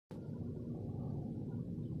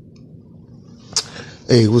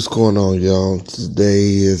Hey, what's going on, y'all?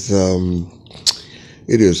 Today is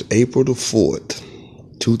it is April the 4th,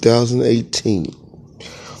 2018,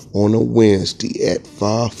 on a Wednesday at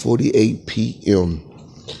 5:48 p.m.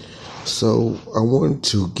 So I wanted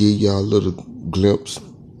to give y'all a little glimpse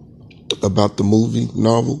about the movie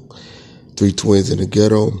novel Three Twins in the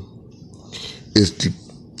Ghetto.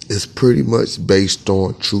 It's pretty much based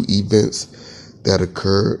on true events that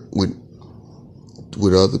occurred with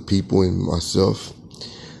other people and myself.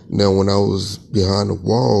 Now, when I was behind the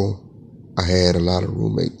wall, I had a lot of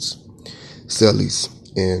roommates, cellies,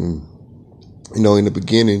 and in the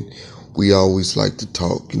beginning, we always like to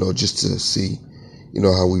talk, just to see,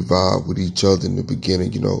 how we vibe with each other in the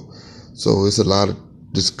beginning, So it's a lot of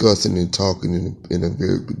discussing and talking in the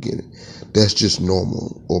very beginning. That's just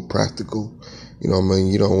normal or practical. You don't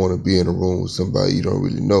want to be in a room with somebody you don't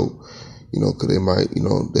really know, because they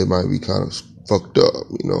might be kind of fucked up,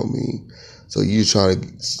 So you just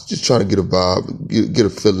trying to get a vibe, get a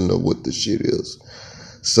feeling of what the shit is.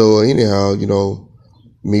 So anyhow,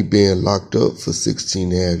 me being locked up for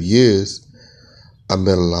 16 and a half years, I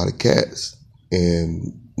met a lot of cats,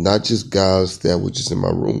 and not just guys that were just in my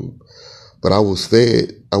room, but I was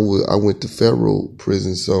fed. I went to federal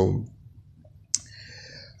prison, so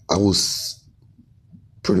I was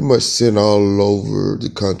pretty much sent all over the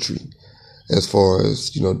country as far as,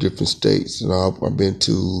 different states. And I've been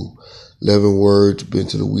to Leavenworth, been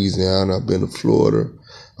to Louisiana, I've been to Florida,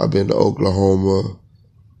 I've been to Oklahoma,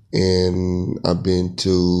 and I've been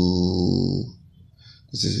to,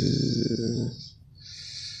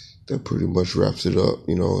 that pretty much wraps it up,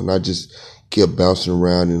 and I just kept bouncing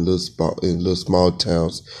around in little small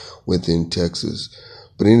towns within Texas.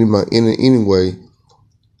 But anyway,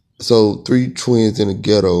 so Three Twins in the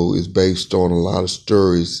Ghetto is based on a lot of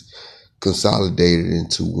stories consolidated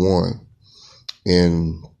into one.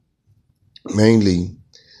 And mainly,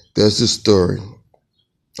 there's this story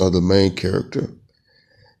of the main character.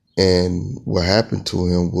 And what happened to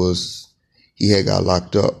him was he had got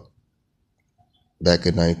locked up back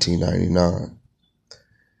in 1999.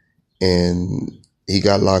 And he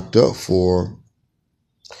got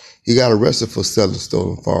arrested for selling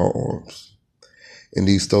stolen firearms. And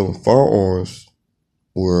these stolen firearms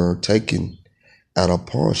were taken at a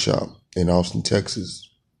pawn shop in Austin, Texas.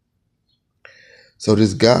 So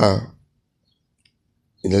this guy,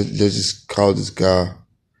 let's just call this guy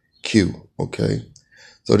Q, okay?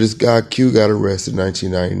 So this guy Q got arrested in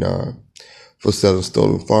 1999 for selling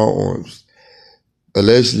stolen firearms.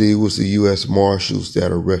 Allegedly, it was the U.S. Marshals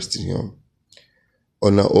that arrested him.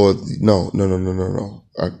 No.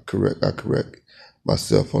 I correct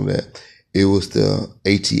myself on that. It was the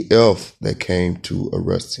ATF that came to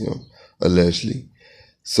arrest him, allegedly.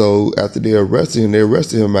 So after they arrested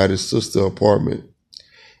him at his sister's apartment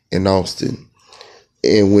in Austin.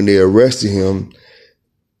 And when they arrested him,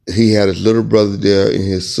 he had his little brother there and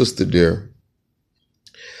his sister there.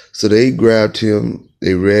 So they grabbed him,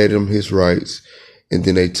 they read him his rights, and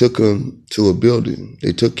then they took him to a building.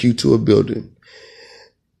 They took Q to a building.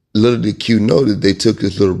 Little did Q know that they took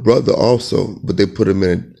his little brother also, but they put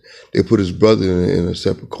his brother in a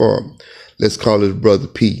separate car. Let's call his brother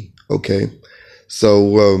P, okay?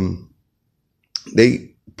 So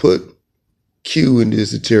they put Q in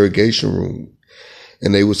this interrogation room,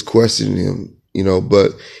 and they was questioning him,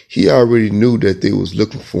 but he already knew that they was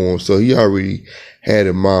looking for him, so he already had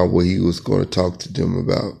in mind what he was going to talk to them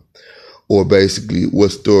about, or basically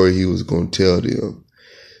what story he was going to tell them.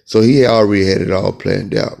 So he already had it all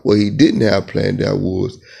planned out. What he didn't have planned out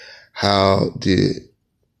was how did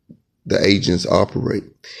the agents operate.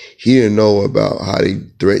 He didn't know about how they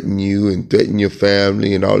threaten you and threaten your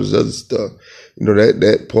family and all this other stuff.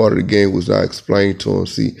 That part of the game was not explained to him.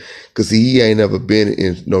 See, because he ain't never been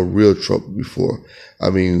in no real trouble before. I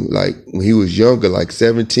mean, like when he was younger, like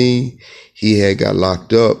 17, he had got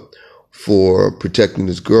locked up for protecting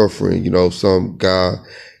his girlfriend. Some guy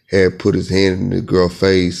had put his hand in the girl's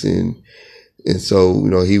face, and so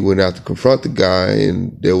he went out to confront the guy,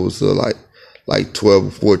 and there was like 12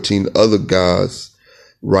 or 14 other guys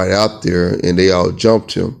right out there, and they all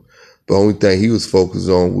jumped him. The only thing he was focused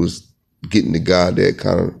on was getting the guy that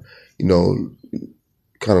kind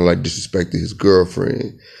of like disrespected his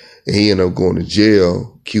girlfriend. And he ended up going to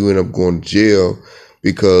jail. Q ended up going to jail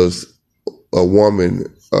because a woman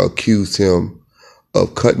accused him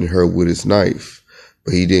of cutting her with his knife,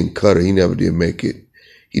 but he didn't cut her. He never did make it.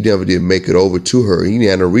 He never did make it over to her. He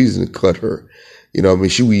had no reason to cut her. She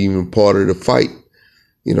was even part of the fight.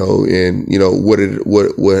 And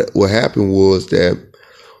what happened was that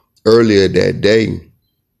earlier that day,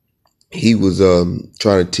 he was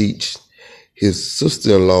trying to teach his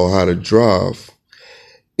sister-in-law how to drive,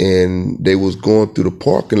 and they was going through the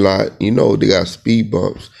parking lot. You know, they got speed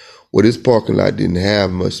bumps. Well, this parking lot didn't have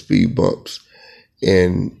much speed bumps.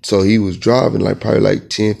 And so he was driving like probably like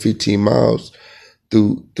 10, 15 miles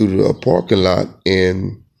through the parking lot.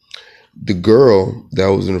 And the girl that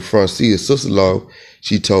was in the front seat, his sister-in-law,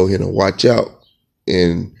 she told him to watch out.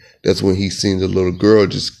 And that's when he seen the little girl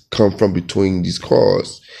just come from between these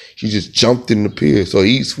cars. She just jumped in the pier. So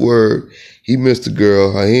he swerved. He missed the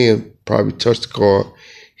girl. Her hand probably touched the car.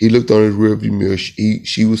 He looked on his rearview mirror.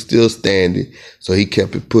 She was still standing. So he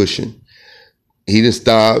kept it pushing. He didn't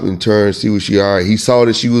stop and turn and see was she all right. He saw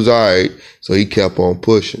that she was all right. So he kept on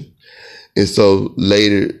pushing. And so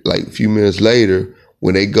later, like a few minutes later,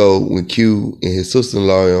 when Q and his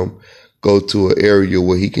sister-in-law go to an area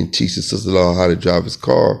where he can teach his sister-in-law how to drive his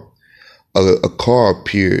car, a car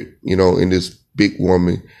appeared, you know, and this big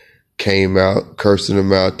woman came out, cursing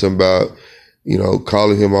him out, talking about, you know,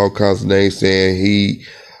 calling him all kinds of names, saying he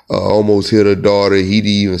almost hit her daughter. He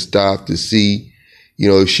didn't even stop to see, you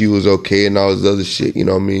know, if she was okay and all this other shit, you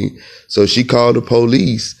know what I mean? So she called the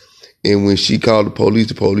police. And when she called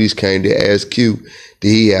the police came to ask Q, did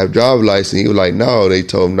he have driver's license? He was like, no, they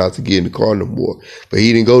told him not to get in the car no more. But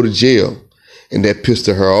he didn't go to jail. And that pissed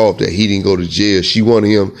her off that he didn't go to jail. She wanted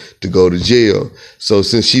him to go to jail. So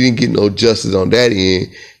since she didn't get no justice on that end,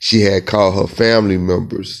 she had called her family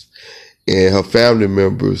members. And her family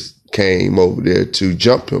members came over there to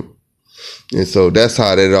jump him. And so that's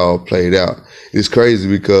how that all played out. It's crazy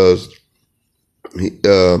because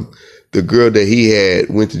the girl that he had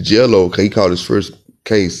went to jail over, he called his first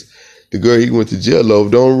case. The girl he went to jail over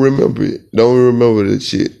don't remember it. Don't remember the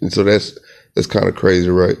shit. And so that's kind of crazy,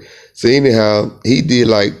 right? So anyhow, he did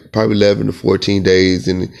like probably 11 to 14 days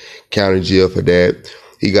in the county jail for that.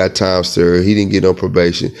 He got time served. He didn't get on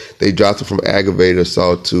probation. They dropped him from aggravated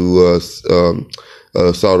assault to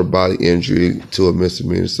assault of body injury to a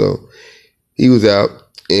misdemeanor. So he was out,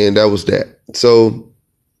 and that was that. So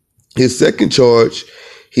his second charge,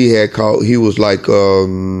 he was like,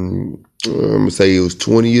 I'm going to say he was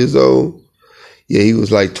 20 years old. Yeah, he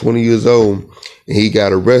was like 20 years old, and he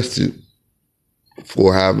got arrested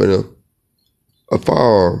for having a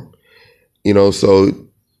firearm. You know, so,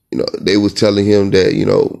 you know, they was telling him that, you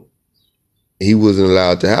know, he wasn't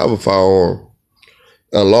allowed to have a firearm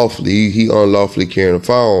unlawfully. He unlawfully carrying a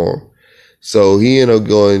firearm. So he ended up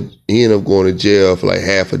going to jail for like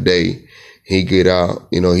half a day. He get out.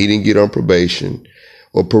 You know, he didn't get on probation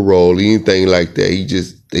or parole, anything like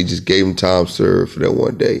that. They just gave him time served for that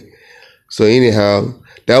one day. So anyhow,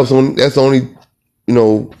 that's the only, you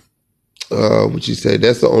know,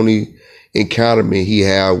 that's the only encounterment he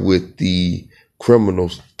had with the criminal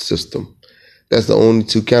system. That's the only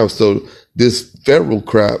two counts. So this federal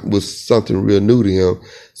crap was something real new to him.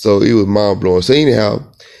 So it was mind blowing. So anyhow,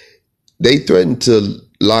 they threatened to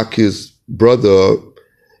lock his brother up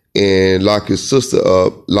and lock his sister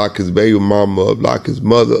up, lock his baby mama up, lock his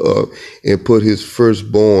mother up, and put his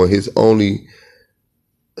firstborn, his only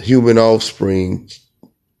human offspring,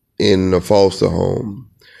 in a foster home.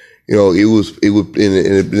 You know,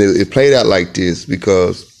 it played out like this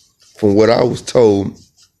because from what I was told,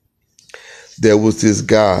 there was this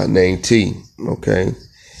guy named T, okay?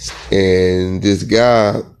 And this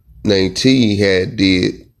guy named T had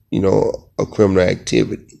did, you know, a criminal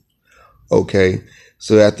activity, okay?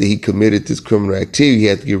 So after he committed this criminal activity, he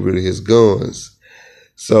had to get rid of his guns.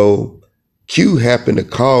 So Q happened to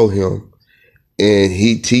call him, and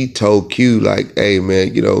T told Q like, hey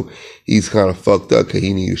man, you know, he's kind of fucked up because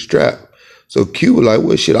he needs a strap. So Q was like,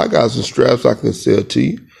 well shit, I got some straps I can sell to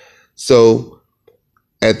you. So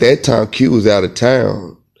at that time, Q was out of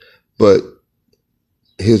town, but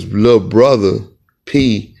his little brother,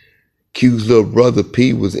 P, Q's little brother,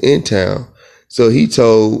 P, was in town. So he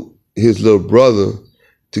told his little brother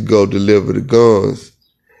to go deliver the guns.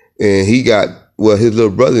 And his little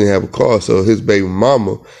brother didn't have a car, so his baby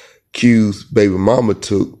mama, Q's baby mama,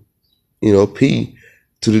 took, you know, P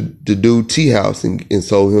to the dude T house and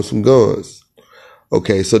sold him some guns.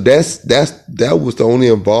 Okay, so that was the only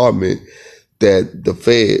involvement that the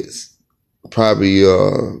feds probably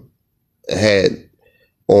had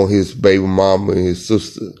on his baby mama and his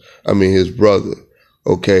his brother,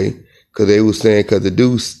 okay? Because they were saying, because the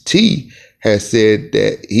dude T had said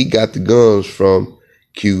that he got the guns from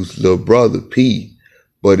Q's little brother, P,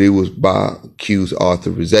 but it was by Q's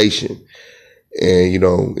authorization. And, you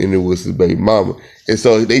know, and it was his baby mama. And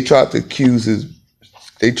so they tried to accuse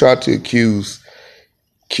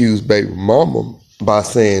Q's baby mama by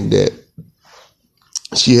saying that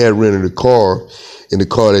she had rented a car, and the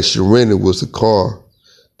car that she rented was a car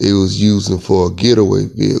they was using for a getaway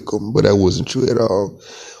vehicle, but that wasn't true at all.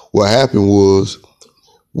 What happened was,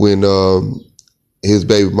 when his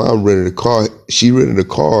baby mom rented a car. She rented a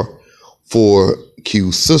car for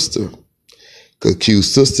Q's sister, because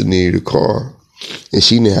Q's sister needed a car, and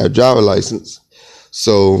she didn't have a driver's license.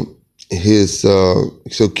 So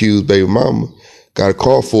so Q's baby mama got a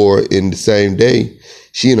car for her, in the same day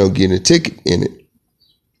she ended up getting a ticket in it.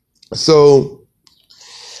 So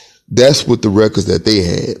that's what the records that they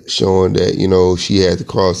had, showing that, she had the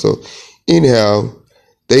car. So anyhow,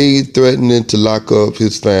 they threatened him to lock up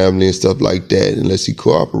his family and stuff like that unless he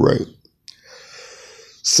cooperate.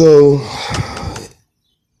 So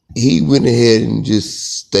he went ahead and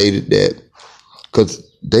just stated that, because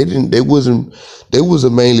they wasn't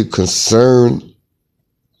mainly concerned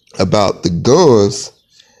about the guns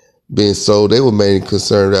being sold. They were mainly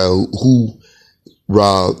concerned about who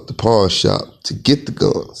robbed the pawn shop to get the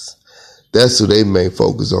guns. That's who they main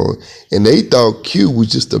focus on. And they thought Q was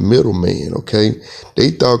just a middleman, okay?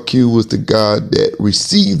 They thought Q was the guy that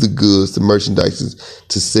received the goods, the merchandise,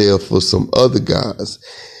 to sell for some other guys.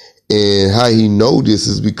 And how he know this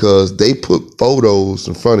is because they put photos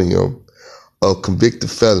in front of him of convicted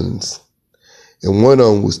felons. And one of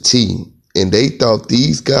them was T. And they thought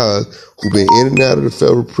these guys who've been in and out of the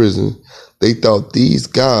federal prison, they thought these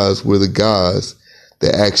guys were the guys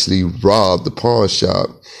that actually robbed the pawn shop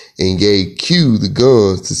and gave Q the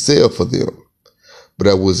guns to sell for them. But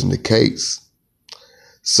that wasn't the case.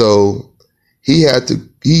 So he had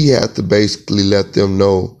to basically let them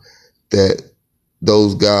know that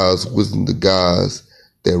those guys wasn't the guys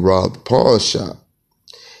that robbed the pawn shop.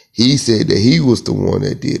 He said that he was the one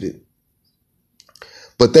that did it.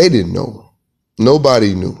 But they didn't know.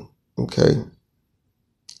 Nobody knew. Okay.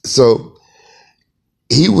 So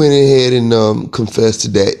he went ahead and confessed to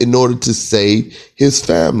that in order to save his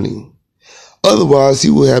family. Otherwise,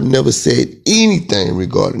 he would have never said anything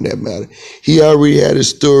regarding that matter. He already had a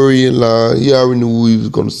story in line. He already knew what he was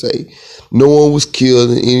going to say. No one was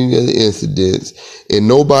killed in any of the incidents, and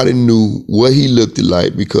nobody knew what he looked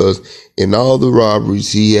like, because in all the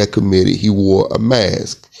robberies he had committed, he wore a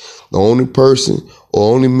mask. The only person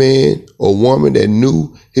or only man or woman that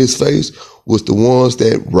knew his face was the ones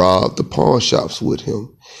that robbed the pawn shops with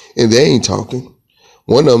him. And they ain't talking.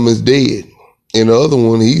 One of them is dead. And the other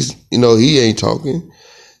one, he ain't talking.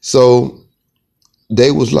 So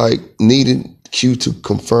they was like needed Q to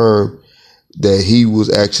confirm that he was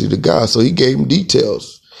actually the guy. So he gave him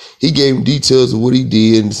details. He gave him details of what he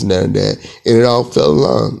did and this and that and that. And it all fell in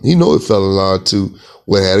line. He know it fell in line to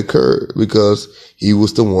what had occurred, because he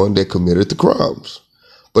was the one that committed the crimes.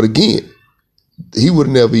 But again, he would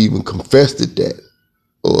have never even confessed to that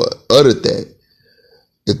or uttered that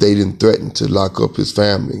if they didn't threaten to lock up his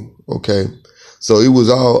family. Okay. So it was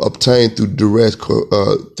all obtained through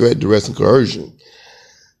threat, duress, and coercion,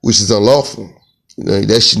 which is unlawful.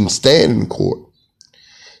 That shouldn't stand in court.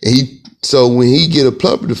 And so when he get a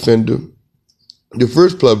public defender, the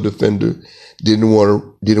first public defender didn't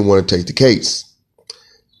want to take the case.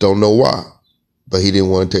 Don't know why, but he didn't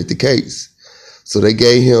want to take the case. So they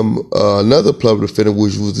gave him another public defender,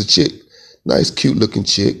 which was a chick, nice, cute looking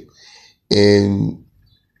chick, and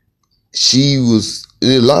she was.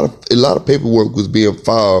 A lot of paperwork was being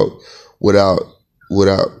filed without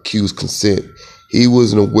Q's consent. He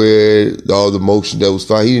wasn't aware of all the motion that was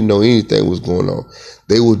filed. He didn't know anything was going on.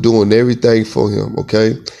 They were doing everything for him,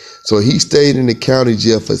 okay? So he stayed in the county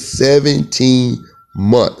jail for 17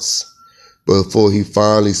 months before he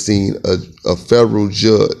finally seen a federal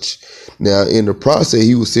judge. Now, in the process,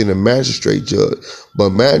 he was seeing a magistrate judge, but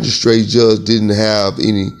magistrate judge didn't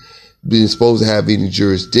supposed to have any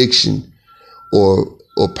jurisdiction or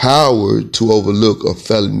power to overlook a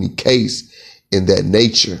felony case in that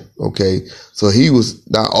nature, okay? So he was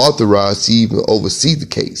not authorized to even oversee the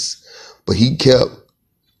case. But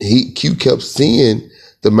Q kept seeing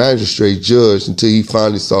the magistrate judge until he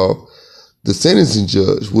finally saw the sentencing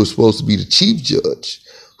judge, who was supposed to be the chief judge,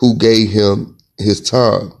 who gave him his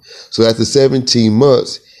time. So after 17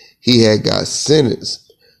 months, he had got sentenced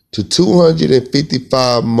to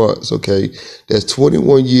 255 months, okay? That's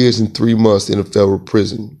 21 years and 3 months in a federal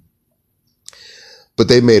prison. But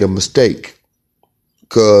they made a mistake,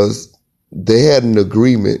 because they had an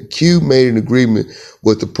agreement. Q made an agreement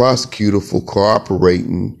with the prosecutor for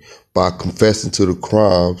cooperating by confessing to the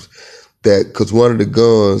crimes, because one of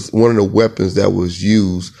the weapons that was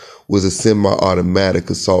used was a semi-automatic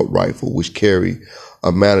assault rifle, which carried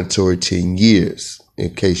a mandatory 10 years,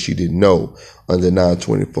 in case you didn't know, under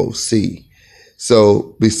 924C.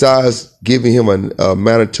 So besides giving him a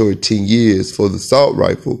mandatory 10 years for the assault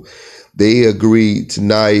rifle, they agreed to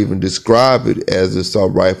not even describe it as an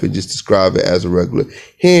assault rifle, just describe it as a regular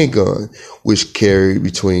handgun, which carried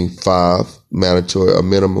between a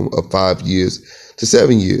minimum of 5 years to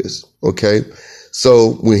 7 years. Okay.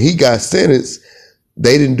 So when he got sentenced,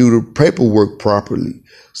 they didn't do the paperwork properly.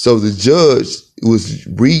 So the judge was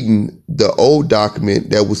reading the old document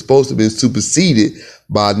that was supposed to have been superseded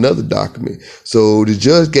by another document. So the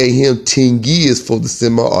judge gave him 10 years for the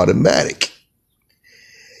semi-automatic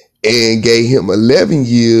and gave him 11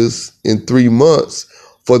 years and 3 months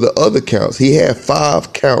for the other counts. He had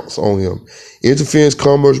 5 counts on him. Interference,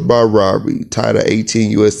 commerce by robbery, Title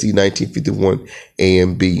 18 U.S.C. 1951 A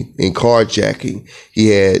and B. And carjacking. He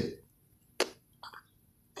had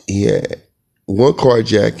 1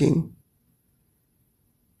 carjacking.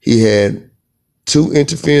 He had 2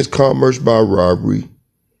 interference, commerce by robbery.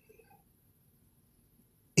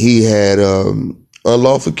 He had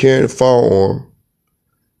unlawful carrying a firearm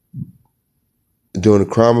during a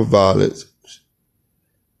crime of violence.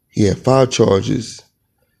 He had 5 charges.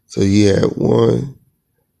 So he had 1.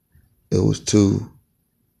 It was 2.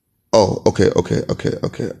 Oh, okay.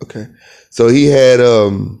 So he had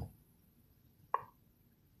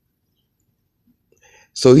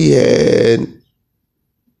had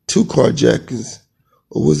 2 carjackings,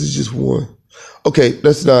 or was it just 1? Okay,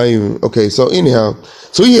 that's not even okay. So anyhow,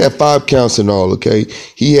 so he had 5 counts in all. Okay,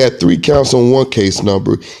 he had 3 counts on 1 case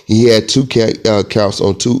number. He had 2 counts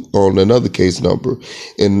on another case number,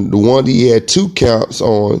 and the one he had 2 counts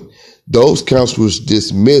on, those counts was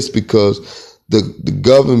dismissed because the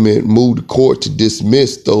government moved the court to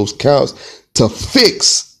dismiss those counts to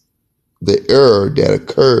fix the error that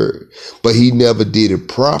occurred, but he never did it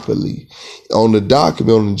properly. On the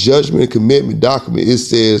document, on the judgment and commitment document, it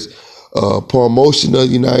says, upon motion of the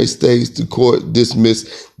United States, the court dismissed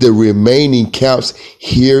the remaining counts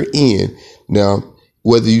herein. Now,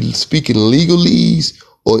 whether you speak in legalese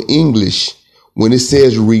or English, when it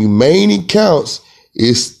says remaining counts,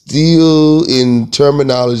 it's still in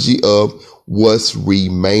terminology of what's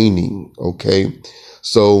remaining. Okay.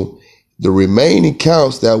 So the remaining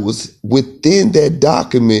counts that was within that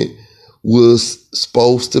document was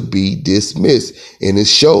supposed to be dismissed, and it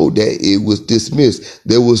showed that it was dismissed.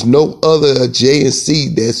 There was no other J&C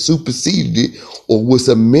that superseded it or was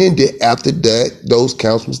amended after that those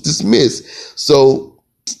counts was dismissed. So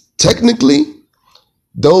technically,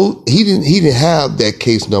 though he didn't have that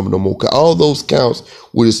case number no more. All those counts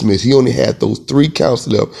were dismissed. He only had those 3 counts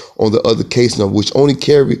left on the other case number, which only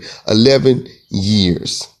carried 11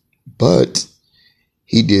 years. But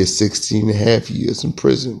he did 16 and a half years in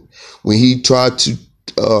prison. When he tried to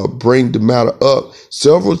bring the matter up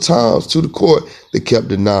several times to the court, they kept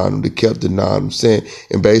denying him. Saying,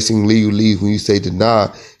 and basically legally, when you say deny,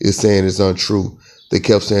 it's saying it's untrue. They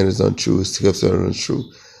kept saying it's untrue.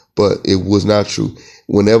 But it was not true.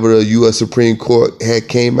 Whenever the U.S. Supreme Court had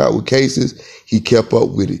came out with cases, he kept up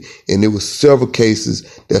with it. And there was several cases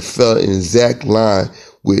that fell in exact line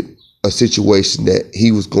with a situation that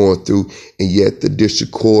he was going through, and yet the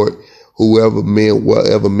district court, whatever man,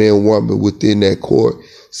 woman within that court,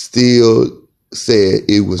 still said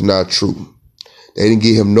it was not true. They didn't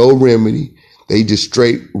give him no remedy. They just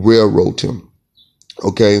straight railroaded him.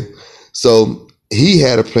 Okay, so he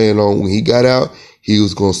had a plan on when he got out, he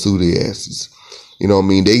was going to sue their asses. You know what I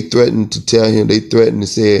mean? They threatened to tell him. They threatened to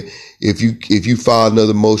say, if you file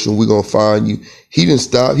another motion, we're going to fine you. He didn't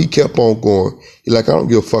stop. He kept on going. He like, I don't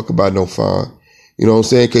give a fuck about no fine. You know what I'm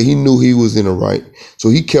saying? Because he knew he was in the right. So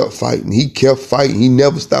he kept fighting. He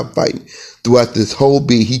never stopped fighting. Throughout this whole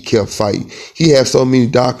beat, he kept fighting. He had so many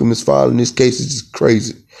documents filed in this case. It's just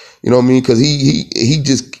crazy. You know what I mean? Because he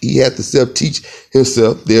had to self-teach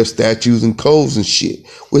himself their statutes and codes and shit,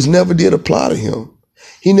 which never did apply to him.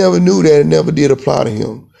 He never knew that. It never did apply to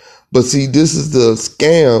him. But see, this is the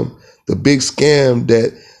scam, the big scam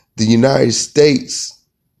that the United States,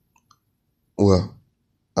 well,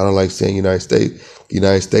 I don't like saying United States. The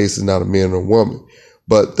United States is not a man or a woman.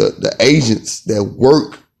 But the agents that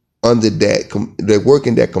work under that work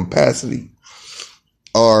in that capacity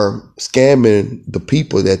are scamming the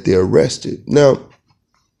people that they arrested. Now,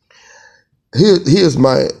 here's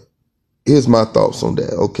my thoughts on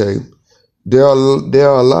that. Okay, there are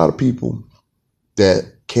a lot of people that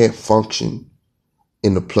can't function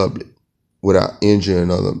in the public without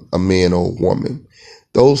injuring a man or a woman.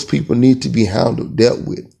 Those people need to be dealt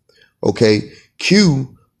with. Okay,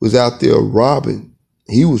 Q was out there robbing.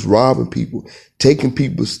 He was robbing people, taking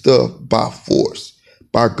people's stuff by force,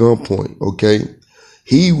 by gunpoint. Okay.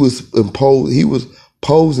 He was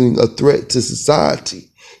posing a threat to society.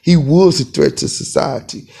 He was a threat to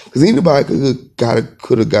society because anybody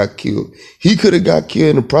could have got killed. He could have got killed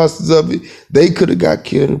in the process of it. They could have got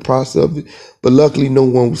killed in the process of it. But luckily, no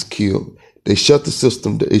one was killed. They shut the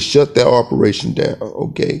system. They shut that operation down.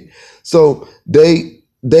 Okay, so they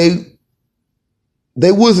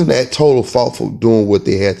wasn't at total fault for doing what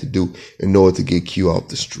they had to do in order to get Q off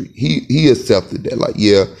the street. He accepted that. Like,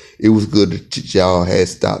 yeah, it was good that y'all had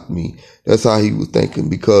stopped me. That's how he was thinking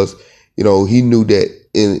because, you know, he knew that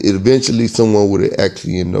eventually someone would have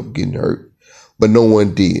actually ended up getting hurt, but no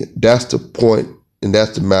one did. That's the point, and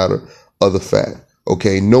that's the matter of the fact.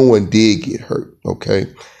 Okay, no one did get hurt. Okay,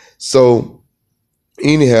 so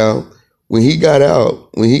anyhow, when he got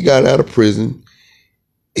out of prison,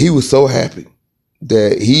 he was so happy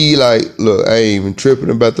that he like, look, I ain't even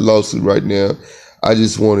tripping about the lawsuit right now. I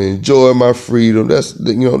just want to enjoy my freedom. That's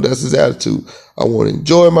his attitude. I want to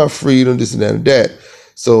enjoy my freedom, this and that and that.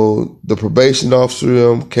 So the probation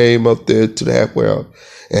officer came up there to the halfway house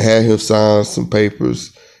and had him sign some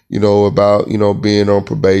papers, about, being on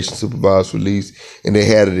probation, supervised release, and they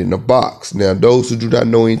had it in a box. Now, those who do not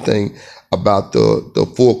know anything about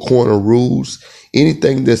the four corner rules,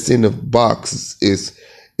 anything that's in the box is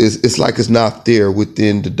it's like it's not there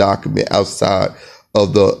within the document outside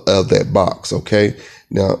of that box. Okay.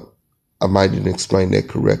 Now, I might didn't explain that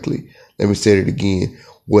correctly. Let me say it again.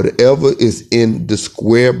 Whatever is in the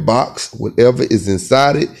square box, whatever is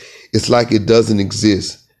inside it, it's like it doesn't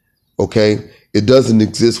exist. Okay. It doesn't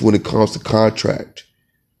exist when it comes to contract.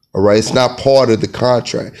 All right. It's not part of the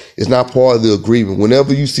contract. It's not part of the agreement.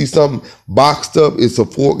 Whenever you see something boxed up, it's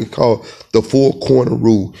called the four corner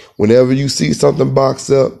rule. Whenever you see something boxed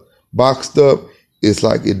up, it's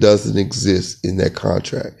like it doesn't exist in that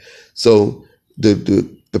contract. So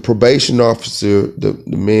the probation officer, the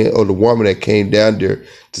man or the woman that came down there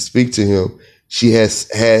to speak to him, she had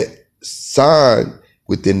signed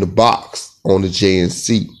within the box on the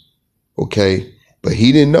JNC. Okay. But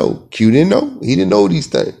he didn't know. Q didn't know. He didn't know these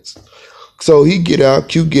things. So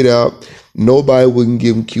Q get out. Nobody wouldn't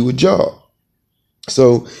give Q a job.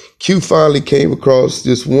 So Q finally came across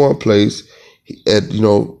this one place at,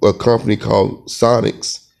 a company called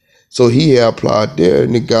Sonics. So he had applied there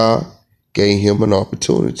and the guy gave him an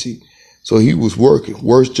opportunity. So he was working.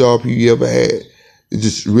 Worst job he ever had. It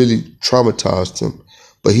just really traumatized him.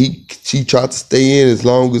 But he tried to stay in as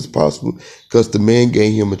long as possible because the man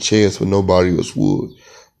gave him a chance when nobody else would.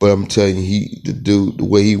 But I'm telling you, the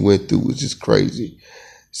way he went through was just crazy.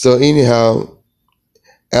 So anyhow,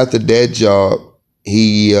 after that job,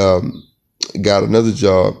 he got another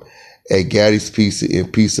job at Gaddy's Pizza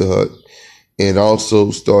in Pizza Hut and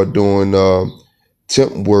also started doing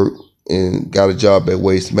temp work and got a job at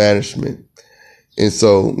Waste Management. And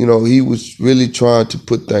so, he was really trying to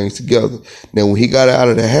put things together. Now, when he got out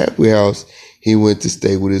of the halfway house, he went to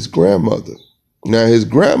stay with his grandmother. Now, his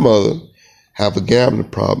grandmother have a gambling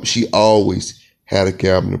problem. She always had a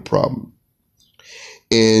gambling problem.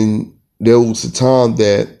 And there was a time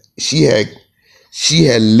that she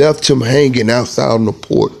had left him hanging outside on the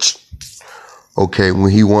porch. Okay,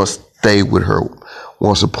 when he once stayed with her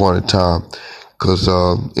once upon a time. Because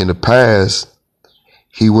in the past,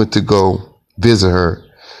 he went to go visit her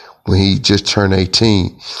when he just turned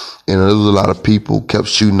 18. And there was a lot of people kept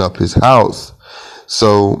shooting up his house.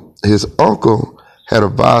 So his uncle had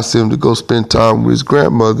advised him to go spend time with his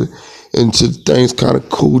grandmother until things kind of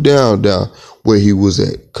cooled down where he was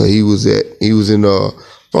at. Because he was in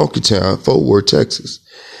Funkytown, Fort Worth, Texas.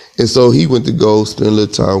 And so he went to go spend a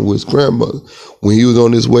little time with his grandmother. When he was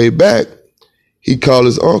on his way back, he called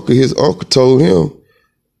his uncle. His uncle told him,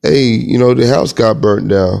 hey, the house got burnt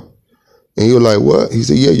down. And he was like, what? He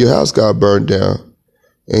said, yeah, your house got burned down.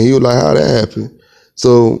 And he was like, how'd that happen?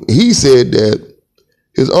 So he said that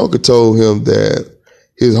his uncle told him that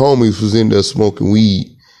his homies was in there smoking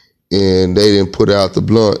weed and they didn't put out the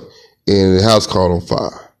blunt and the house caught on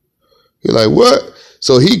fire. He like, what?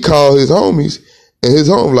 So he called his homies and his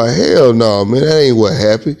homies like, hell no, man, that ain't what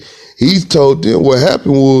happened. He told them what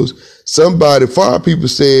happened was fire people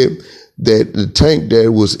said that the tank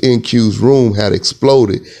that was in Q's room had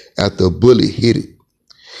exploded after a bullet hit it.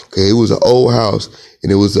 Okay, it was an old house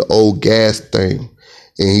and it was an old gas thing.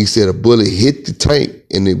 And he said a bullet hit the tank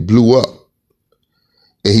and it blew up.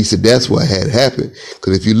 And he said that's what had happened.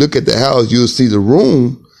 Because if you look at the house, you'll see the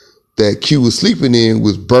room that Q was sleeping in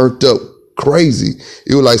was burnt up crazy.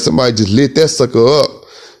 It was like somebody just lit that sucker up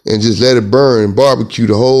and just let it burn and barbecue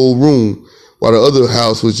the whole room while the other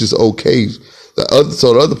house was just okay.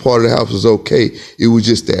 So the other part of the house was okay. It was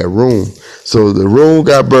just that room. So the room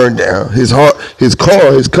got burned down. His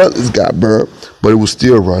cutlass got burned, but it was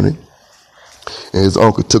still running. and his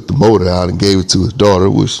uncle took the motor out and gave it to his daughter,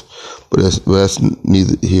 but that's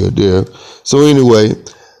neither here or there. So anyway,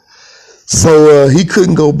 he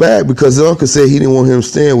couldn't go back because his uncle said he didn't want him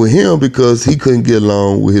staying with him because he couldn't get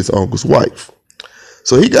along with his uncle's wife.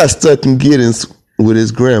 So he got stuck in Giddings with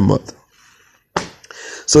his grandmother.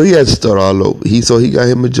 So he had to start all over. He got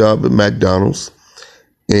him a job at McDonald's,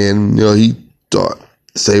 and he thought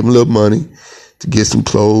save a little money to get some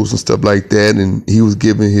clothes and stuff like that. And he was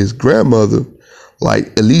giving his grandmother like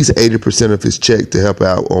at least 80% of his check to help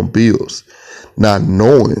out on bills, not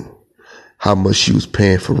knowing how much she was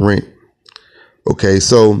paying for rent. Okay,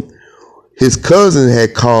 so his cousin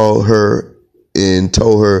had called her and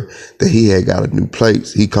told her that he had got a new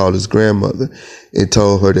place. He called his grandmother and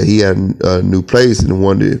told her that he had a new place and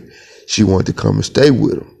wondered if she wanted to come and stay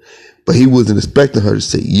with him. But he wasn't expecting her to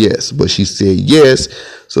say yes, but she said yes.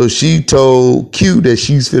 So she told Q that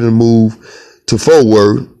she's finna move to Fort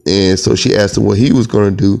Worth. And so she asked him what he was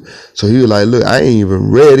going to do. So he was like, look, I ain't even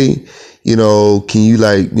ready. Can you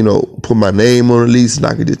put my name on the lease and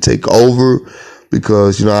I can just take over?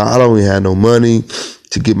 Because, I don't even have no money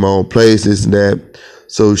to get my own place, this and that.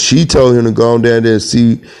 So she told him to go on down there and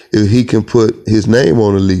see if he can put his name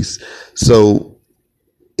on the lease. So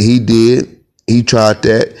he did. He tried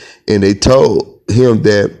that, and they told him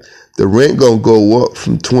that the rent gonna go up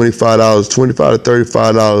from $25 to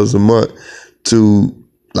 $35 a month to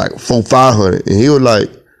like $400-500. And he was like,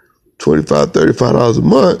 $25-35 a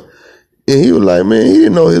month. And he was like, man, he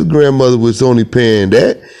didn't know his grandmother was only paying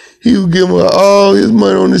that. He was giving her all his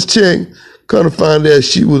money on his check. Kind of find out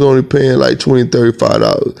she was only paying like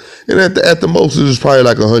 $20-35. And at the most, it was probably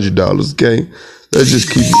like $100. Okay, let's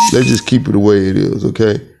just keep it the way it is.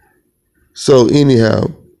 Okay. So anyhow,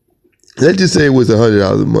 let's just say it was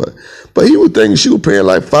 $100 a month. But he was thinking she was paying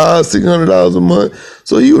like $500-600 a month.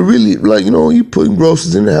 So he was really like, he putting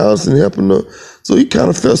groceries in the house and helping her. So he kind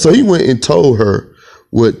of felt. So he went and told her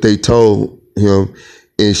what they told him.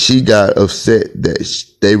 And she got upset that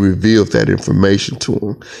they revealed that information to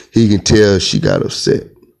him. He can tell she got upset.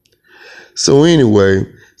 So anyway,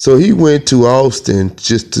 he went to Austin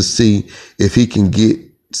just to see if he can get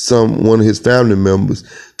one of his family members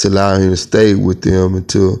to allow him to stay with them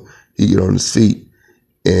until he get on his feet.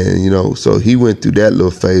 And, so he went through that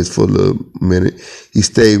little phase for a little minute. He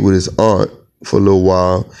stayed with his aunt for a little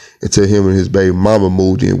while until him and his baby mama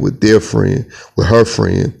moved in with her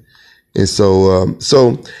friend. And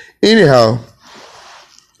so anyhow,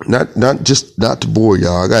 not to bore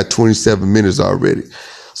y'all. I got 27 minutes already.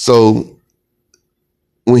 So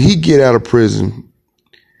when he get out of prison,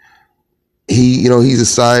 he's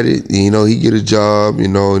excited, he get a job,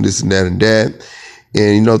 and this and that and that.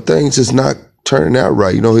 And, things just not turning out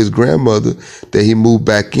right. His grandmother that he moved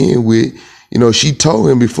back in with, she told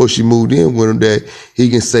him before she moved in with him that he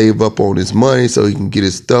can save up on his money so he can get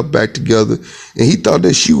his stuff back together. And he thought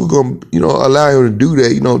that she was going to, allow him to do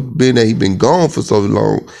that, being that he'd been gone for so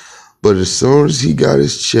long. But as soon as he got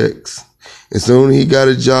his checks, as soon as he got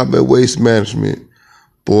a job at Waste Management,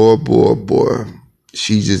 boy,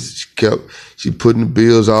 she putting the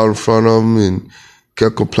bills all in front of him and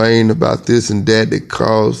kept complaining about this and that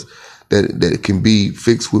that it can be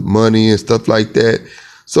fixed with money and stuff like that.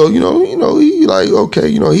 So, he like, okay,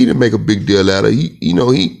 he didn't make a big deal out of it.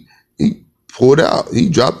 He pulled out, he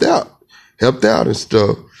dropped out, helped out and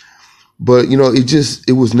stuff. But,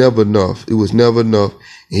 it was never enough. It was never enough.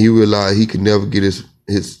 And he realized he could never get his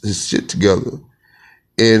shit together.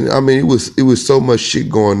 And I mean, it was so much shit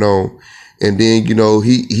going on. And then,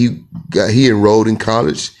 he enrolled in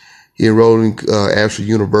college. He enrolled in Ashford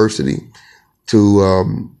University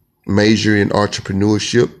to major in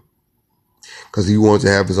entrepreneurship, because he wanted to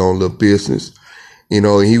have his own little business. He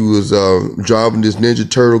was driving this Ninja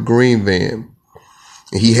Turtle green van.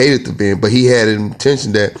 And he hated the van, but he had an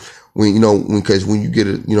intention that when you get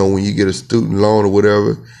a student loan or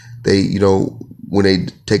whatever, they, when they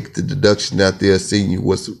take the deduction out there, seeing you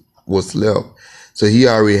what's left. So he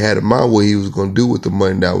already had in mind what he was going to do with the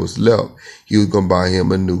money that was left. He was going to buy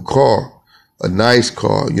him a new car, a nice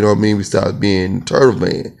car, besides being a turtle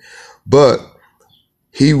van. But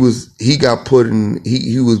he was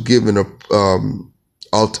given a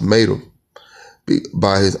ultimatum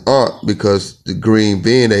by his aunt, because the green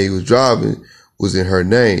van that he was driving was in her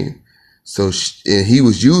name. So and he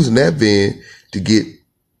was using that van to get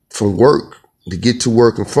to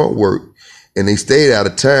work and from work. And they stayed out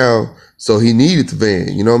of town, so he needed the van.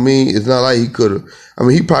 It's not like he could have.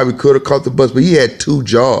 He probably could have caught the bus, but he had 2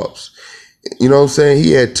 jobs. He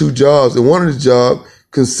had 2 jobs, and one of the jobs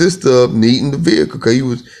consisted of needing the vehicle because he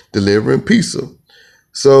was delivering pizza.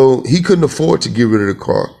 So he couldn't afford to get rid of the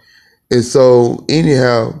car. And so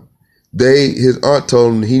anyhow, his aunt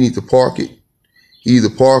told him he needs to park it. He either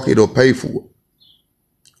park it or pay for it.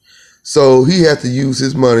 So he had to use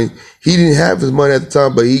his money. He didn't have his money at the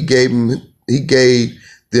time, but he gave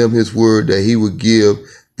them his word that he would give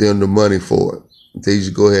them the money for it. They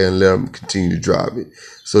just go ahead and let him continue to drive it.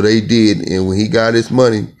 So they did. And when he got his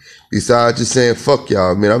money, besides just saying, fuck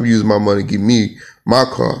y'all, man, I'm using my money to give me my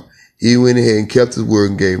car, he went ahead and kept his word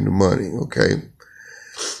and gave him the money. Okay.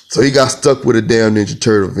 So he got stuck with a damn Ninja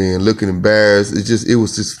Turtle van, looking embarrassed. It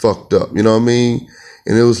was just fucked up. You know what I mean?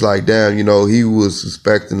 And it was like, damn, you know, he was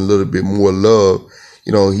suspecting a little bit more love.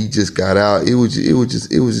 You know, he just got out. It was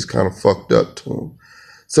just kind of fucked up to him.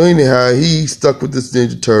 So anyhow, he stuck with this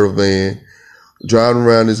Ninja Turtle van, driving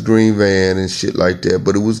around this green van and shit like that.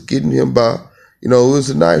 But it was getting him by, you know, it was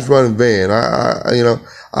a nice running van.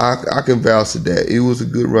 I can vouch to that. It was a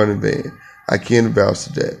good running van. I can vouch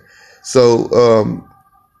to that. So,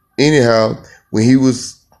 anyhow, when he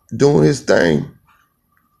was doing his thing,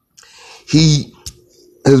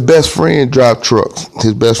 his best friend drive trucks.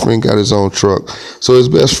 His best friend got his own truck. So his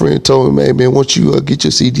best friend told him, hey, man, once you get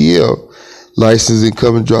your CDL license and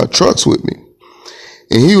come and drive trucks with me.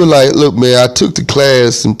 And he was like, look, man, I took the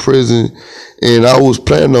class in prison and I was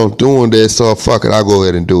planning on doing that. So fuck it, I'll go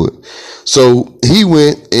ahead and do it. So he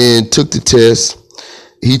went and took the test.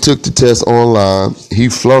 He took the test online. He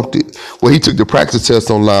flunked it. Well, he took the practice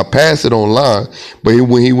test online, passed it online. But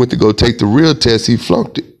when he went to go take the real test, he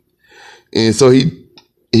flunked it. And so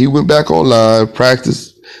he went back online, passed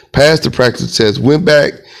the practice test, went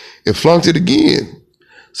back and flunked it again.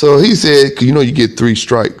 So he said, you know, you get 3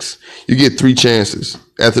 strikes. You get 3 chances.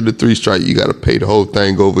 After the 3 strikes, you got to pay the whole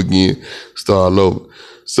thing over again, start all over.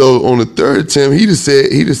 So on the 3rd attempt, he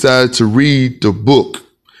decided to read the book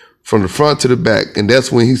from the front to the back. And that's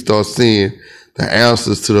when he started seeing the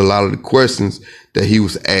answers to a lot of the questions that he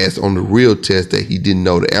was asked on the real test that he didn't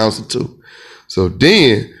know the answer to. So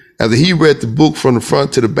then, after he read the book from the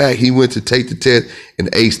front to the back, he went to take the test and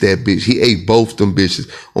aced that bitch. He ate both them bitches.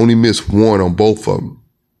 Only missed one on both of them.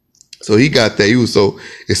 So he got that. He was so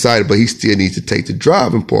excited, but he still needs to take the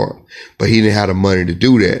driving part. But he didn't have the money to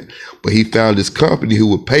do that. But he found this company who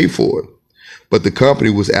would pay for it. But the company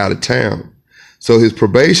was out of town. So his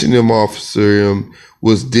probation officer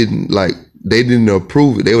they didn't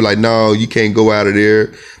approve it. They were like, no, you can't go out of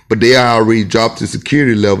there. But they already dropped the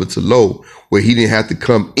security level to low, where he didn't have to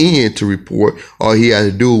come in to report. All he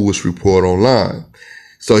had to do was report online.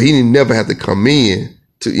 So he didn't never have to come in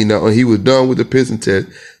to, you know, and he was done with the prison test.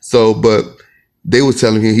 So, but they were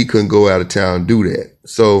telling him he couldn't go out of town and do that.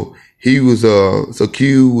 So he was, so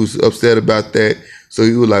Q was upset about that. So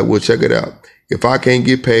he was like, well, check it out. If I can't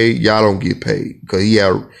get paid, y'all don't get paid. Cause he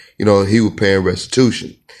had, you know, he was paying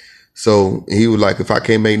restitution. So he was like, if I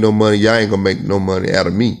can't make no money, y'all ain't gonna make no money out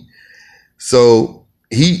of me. So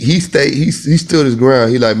he stood his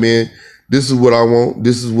ground. He like, man, this is what I want.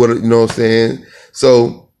 This is what, you know what I'm saying?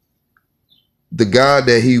 So the guy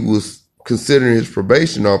that he was considering his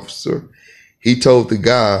probation officer, he told the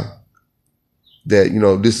guy that, you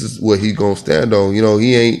know, this is what he gonna stand on. You know,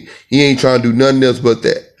 he ain't trying to do nothing else but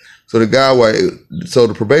that. So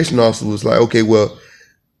the probation officer was like, okay, well,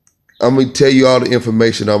 I'm gonna tell you all the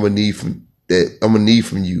information I'm gonna need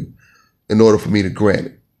from you in order for me to grant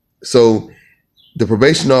it. So the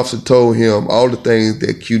probation officer told him all the things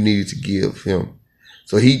that Q needed to give him.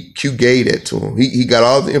 So Q gave that to him. He got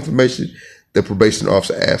all the information the probation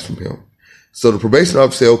officer asked from him. So the probation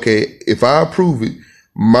officer said, okay, if I approve it,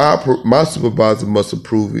 my supervisor must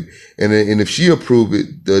approve it. And if she approve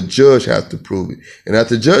it, the judge has to approve it. And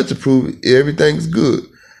after the judge approve it, everything's good.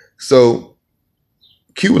 So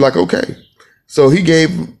Q was like, okay. So he gave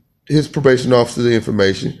his probation officer the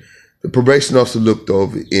information. The probation officer looked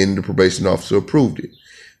over it and the probation officer approved it.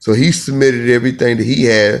 So he submitted everything that he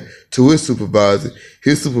had to his supervisor.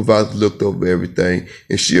 His supervisor looked over everything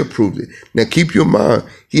and she approved it. Now keep your mind,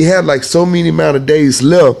 he had like so many amount of days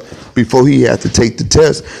left before he had to take the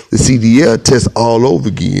test, the CDL test all over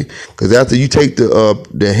again. Because after you take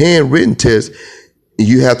the handwritten test,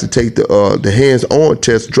 you have to take the hands-on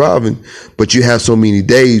test driving, but you have so many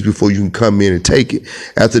days before you can come in and take it.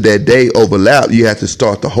 After that day overlap, you have to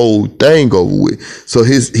start the whole thing over with. So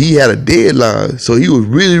he had a deadline. So he was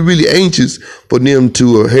really, really anxious for them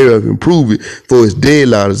to hurry up and prove it for his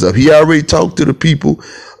deadline is up. He already talked to the people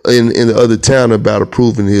in the other town about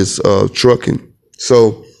approving his trucking.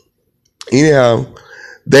 So anyhow,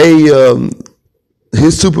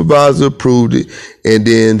 his supervisor approved it, and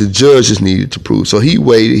then the judge just needed to approve. So he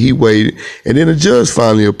waited, and then the judge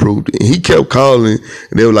finally approved it. And he kept calling,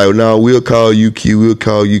 and they were like, no, we'll call you Q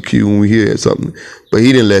when we hear something. But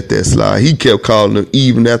he didn't let that slide. He kept calling them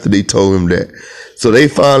even after they told him that. So they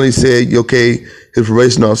finally said, okay, his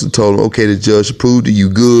probation officer told him, okay, the judge approved it, you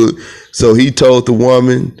good. So he told the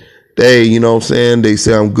woman, hey, you know what I'm saying? They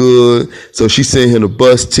say I'm good. So she sent him a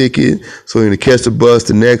bus ticket so he could catch the bus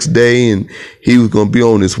the next day, and he was going to be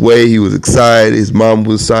on his way. He was excited. His mom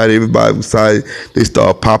was excited. Everybody was excited. They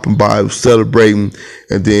started popping by, celebrating.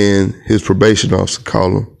 And then his probation officer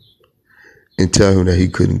called him and tell him that he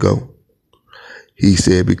couldn't go. He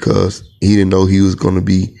said because he didn't know he was going to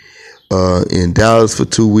be in Dallas for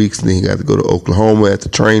 2 weeks, and then he got to go to Oklahoma at the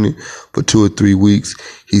training for 2 or 3 weeks.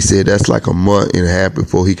 He said that's like a month and a half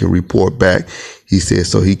before he can report back. He said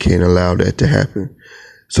so he can't allow that to happen.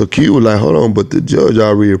 So Q was like, hold on, but the judge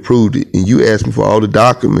already approved it, and you asked me for all the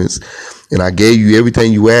documents, and I gave you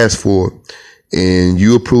everything you asked for, and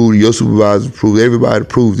you approved, your supervisor approved, everybody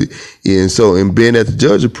approved it. And so, and being that the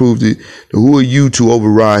judge approved it, who are you to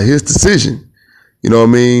override his decision? You know what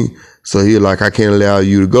I mean? So he like, I can't allow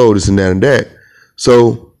you to go, this and that and that.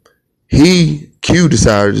 So Q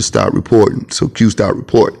decided to stop reporting. So Q stopped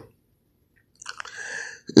reporting.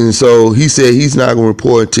 And so he said he's not going to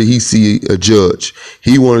report until he see a judge.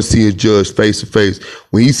 He want to see a judge face to face.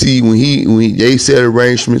 When they set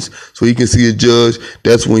arrangements so he can see a judge,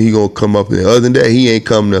 that's when he going to come up there. Other than that, he ain't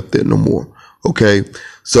coming up there no more. Okay.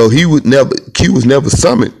 So Q was never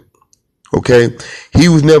summoned. Okay. He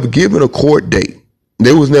was never given a court date.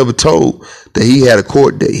 They was never told that he had a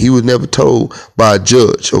court date. He was never told by a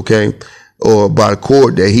judge, okay, or by the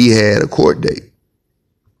court that he had a court date.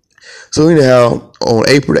 So anyhow, on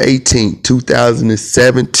April 18th,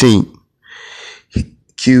 2017,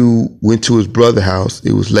 Q went to his brother's house.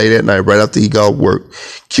 It was late at night, right after he got off work.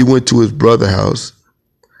 Q went to his brother's house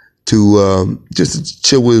to just to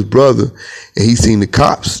chill with his brother, and he seen the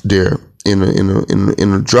cops there in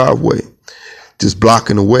a driveway, just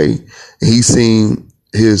blocking the way. And he seen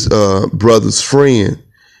his brother's friend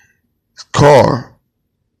car,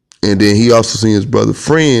 and then he also seen his brother's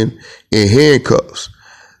friend in handcuffs.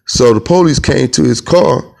 So the police came to his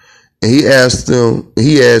car, and he asked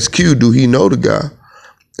Q, do he know the guy?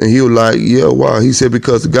 And he was like, yeah, why? He said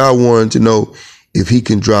because the guy wanted to know if he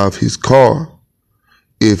can drive his car,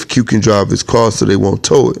 if Q can drive his car so they won't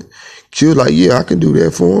tow it. Q was like, yeah, I can do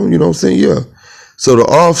that for him. You know what I'm saying? Yeah. So the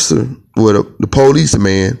officer, well, the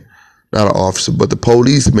policeman, not an officer, but the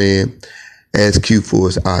policeman asked Q for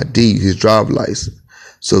his ID, his driver's license.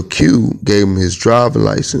 So Q gave him his driver's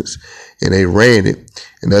license, and they ran it.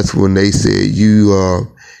 And that's when they said, you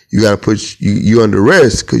got to put you under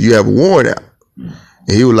arrest because you have a warrant out.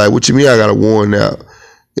 And he was like, what you mean I got a warrant out?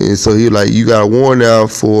 And so he was like, you got a warrant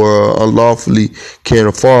out for unlawfully carrying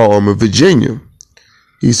a firearm in Virginia.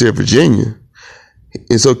 He said, Virginia?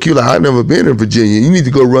 And so Q like, I've never been in Virginia. You need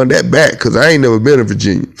to go run that back because I ain't never been in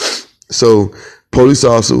Virginia. So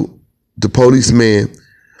the policeman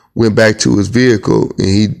went back to his vehicle and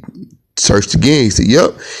he searched again. He said,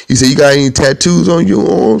 yep. He said, you got any tattoos on your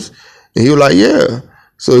arms? And he was like, yeah.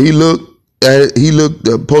 So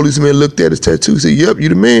the policeman looked at his tattoo. He said, yep, you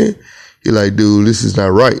the man. He like, dude, this is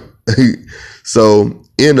not right. So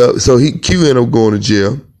Q ended up going to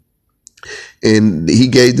jail. And he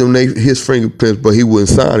gave them his fingerprints, but he wouldn't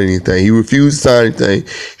sign anything. He refused to sign anything.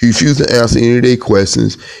 He refused to answer any of their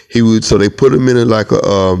questions. So they put him in a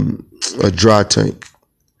dry tank.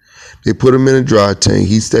 They put him in a dry tank.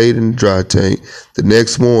 He stayed in the dry tank. The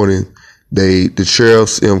next morning, the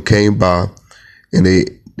sheriffs came by, and they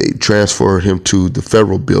transferred him to the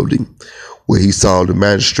federal building where he saw the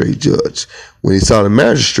magistrate judge. When he saw the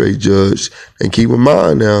magistrate judge, and keep in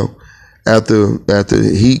mind now, after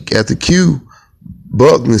Q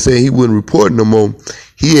bucked and said he wouldn't report no more,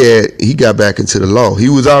 he got back into the law. He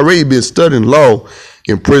was already been studying law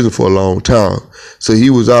in prison for a long time. So he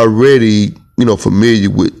was already, familiar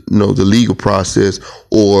with, the legal process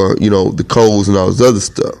or, the codes and all this other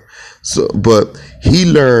stuff. So, but he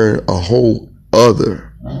learned a whole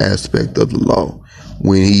other aspect of the law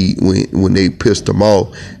when they pissed him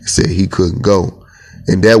off and said he couldn't go.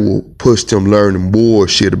 And that will push him learning more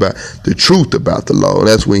shit about the truth about the law. And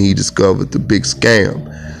that's when he discovered the big scam.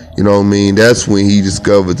 You know what I mean? That's when he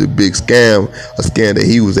discovered the big scam, a scam that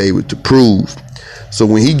he was able to prove. So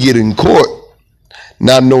when he get in court,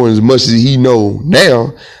 not knowing as much as he know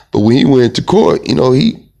now, but when he went to court,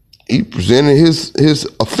 he presented his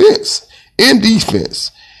offense and defense.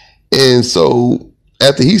 And so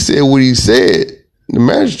after he said what he said, the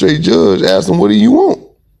magistrate judge asked him, what do you want?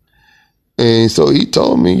 And so he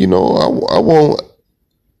told me, I want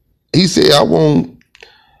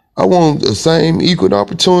the same equal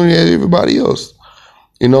opportunity as everybody else,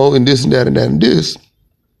 and this and that and that and this.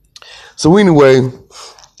 So anyway,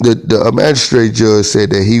 the magistrate judge said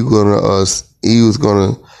that he was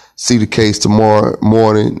gonna see the case tomorrow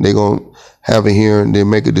morning. They're going to have a hearing,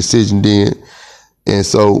 then make a decision then. And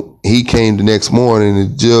so he came the next morning,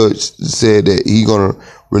 and the judge said that he going to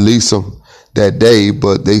release him that day,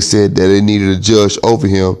 but they said that they needed a judge over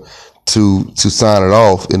him to sign it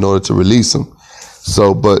off in order to release him.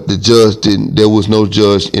 So, but the judge didn't, there was no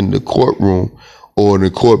judge in the courtroom or in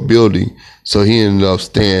the court building. So he ended up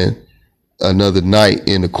staying another night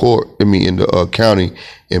in the court, in the county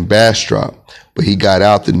in Bastrop. But he got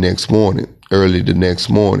out the next morning, early the next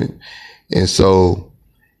morning. And so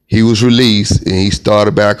he was released, and he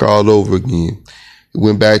started back all over again. He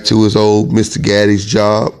went back to his old Mr. Gaddy's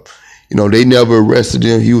job. You know, they never arrested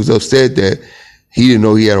him. He was upset that he didn't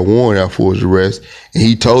know he had a warrant out for his arrest. And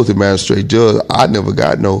he told the magistrate judge, I never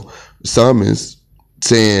got no summons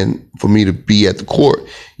saying for me to be at the court.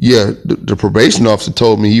 Yeah, the probation officer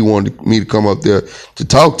told me he wanted me to come up there to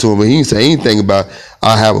talk to him, but he didn't say anything about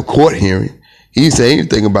I have a court hearing. He didn't say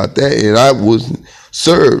anything about that, and I wasn't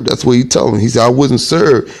served. That's what he told me. He said, I wasn't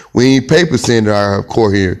served with any paper saying that I have a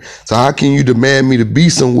court hearing. So how can you demand me to be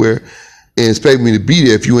somewhere and expect me to be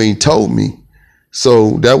there if you ain't told me?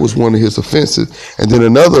 So that was one of his offenses. And then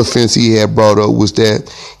another offense he had brought up was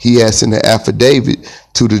that he had sent an affidavit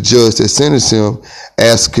to the judge that sentenced him,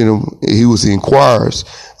 asking him, he was the inquirers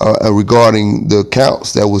regarding the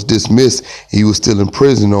counts that was dismissed, he was still in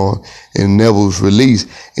prison on and never was released.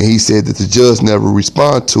 And he said that the judge never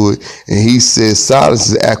responded to it. And he said silence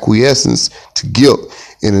is acquiescence to guilt.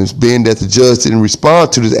 And it's being that the judge didn't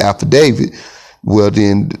respond to this affidavit, well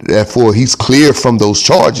then, therefore, he's clear from those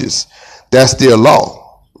charges. That's their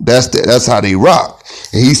law. That's how they rock.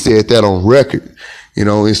 And he said that on record, you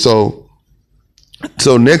know. And so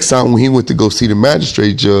next time when he went to go see the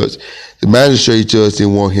magistrate judge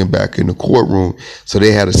didn't want him back in the courtroom. So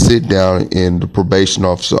they had to sit down in the probation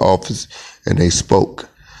officer office and they spoke,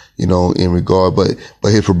 you know, in regard. But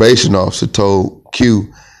his probation officer told Q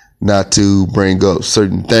not to bring up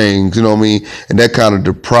certain things, you know what I mean? And that kind of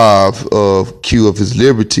deprived of Q of his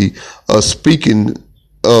liberty of speaking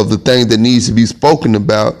of the thing that needs to be spoken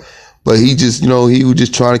about. But he just, you know, he was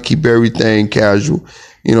just trying to keep everything casual,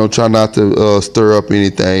 you know, try not to stir up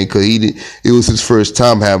anything, because it was his first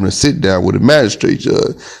time having to sit down with a magistrate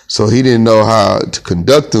judge. So he didn't know how to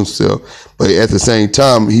conduct himself. But at the same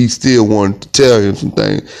time, he still wanted to tell him some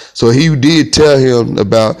things. So he did tell him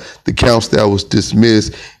about the counts that was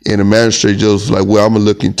dismissed, and the magistrate judge was like, well, I'm going to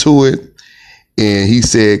look into it. And he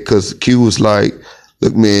said, because Q was like,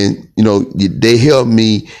 look, man, you know, they held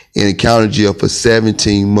me in a county jail for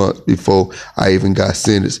 17 months before I even got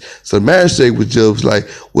sentenced. So the magistrate was like,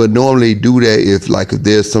 well, normally they do that if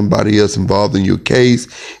there's somebody else involved in your case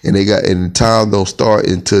and the time don't start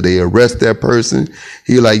until they arrest that person.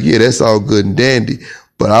 He like, yeah, that's all good and dandy.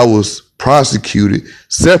 But I was prosecuted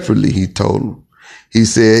separately, he told him. He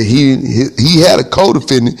said he had a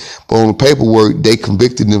co-defendant, but on the paperwork, they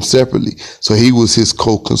convicted them separately. So he was his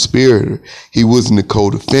co-conspirator. He wasn't the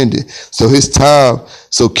co-defendant. So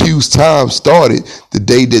Q's time started the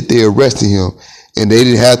day that they arrested him. And they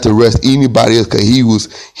didn't have to arrest anybody else because he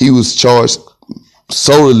was charged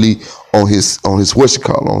solely on his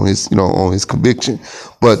conviction.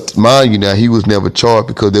 But mind you now, he was never charged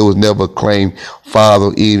because there was never a claim filed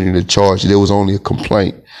on any of the charges. There was only a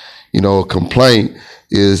complaint. You know, a complaint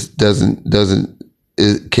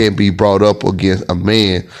can't be brought up against a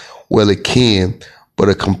man. Well, it can, but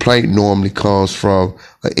a complaint normally comes from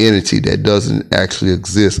an entity that doesn't actually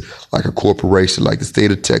exist, like a corporation, like the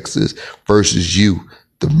state of Texas versus you,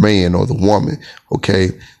 the man or the woman.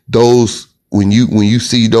 Okay, when you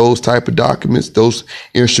see those type of documents, those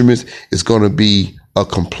instruments, it's going to be a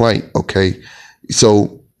complaint. Okay,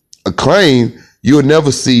 so a claim, you'll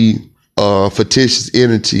never see fictitious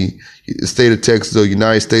entity, the state of Texas or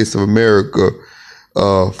United States of America,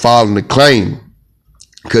 filing a claim,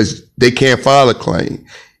 because they can't file a claim.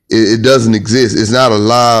 It doesn't exist. It's not a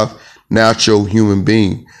live, natural human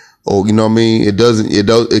being. Or, you know what I mean?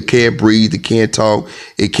 It can't breathe. It can't talk.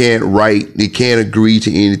 It can't write. It can't agree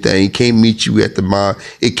to anything. It can't meet you at the mile.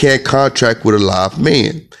 It can't contract with a live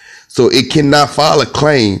man. So it cannot file a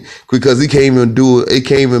claim because it can't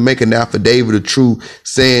even make an affidavit of truth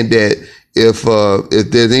saying that if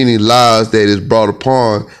there's any lies that is brought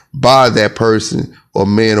upon by that person or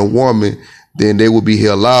man or woman, then they will be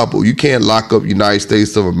held liable. You can't lock up United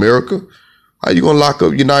States of America. How you gonna lock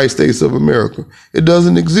up United States of America? It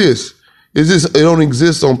doesn't exist. It don't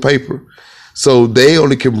exist on paper. So they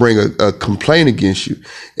only can bring a complaint against you,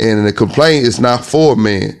 and the complaint is not for a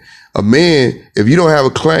man. A man, if you don't have a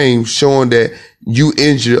claim showing that you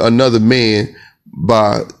injured another man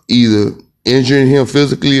by either injuring him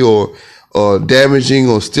physically or damaging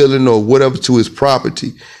or stealing or whatever to his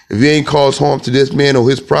property, If you ain't caused harm to this man or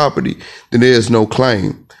his property, then there's no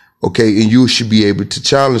claim. Okay, and you should be able to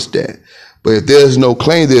challenge that. But if there's no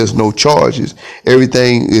claim, there's no charges.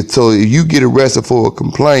 Everything is, so if you get arrested for a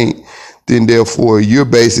complaint, then therefore you're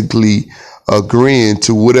basically agreeing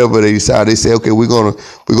to whatever they decide. They say, okay, we're gonna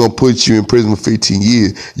put you in prison for 15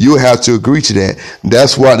 years. You have to agree to that.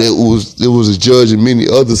 That's why there was a judge and many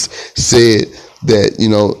others said that, you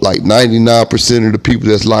know, like 99% of the people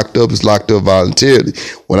that's locked up is locked up voluntarily.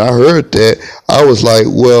 When I heard that, I was like,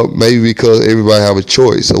 well, maybe because everybody have a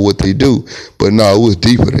choice of what they do. But no, it was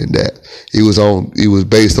deeper than that. It was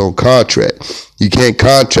based on contract. You can't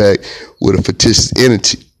contract with a fictitious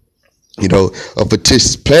entity. You know, a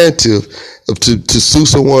fictitious plaintiff, to sue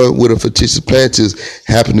someone with a fictitious plaintiff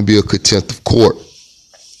happen to be a contempt of court.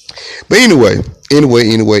 But anyway.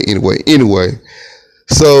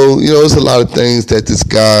 So, you know, there's a lot of things that this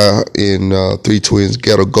guy in Three Twins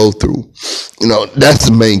Ghetto go through. You know, that's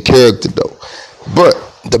the main character though. But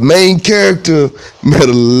the main character met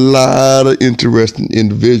a lot of interesting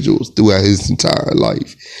individuals throughout his entire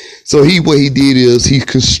life. So what he did is he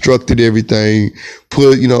constructed everything,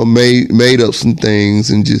 made up some things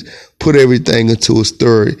and just put everything into a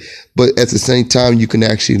story. But at the same time, you can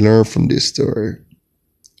actually learn from this story.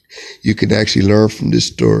 You can actually learn from this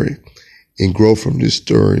story and grow from this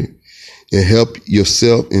story and help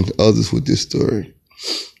yourself and others with this story.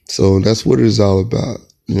 So that's what it is all about.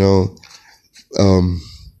 You know,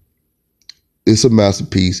 it's a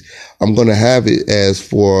masterpiece. I'm going to have it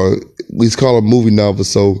it's called a movie novel.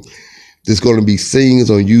 So there's going to be scenes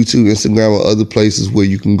on YouTube, Instagram, or other places where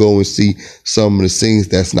you can go and see some of the scenes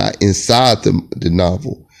that's not inside the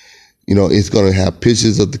novel. You know, it's going to have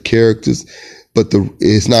pictures of the characters, but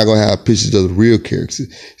it's not going to have pictures of the real characters.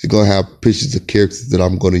 It's going to have pictures of characters that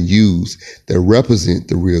I'm going to use that represent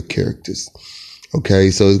the real characters.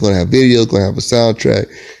 Okay, so it's going to have video, it's going to have a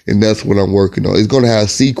soundtrack, and that's what I'm working on. It's going to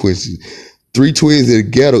have sequences. Three Twins in the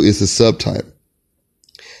Ghetto is the subtitle.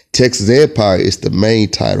 Texas Empire is the main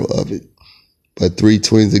title of it. But Three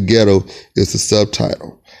Twins in the Ghetto is the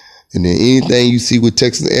subtitle. And then anything you see with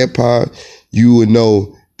Texas Empire, you would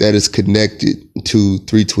know that is connected to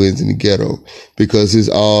Three Twins in the Ghetto because it's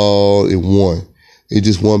all in one. It's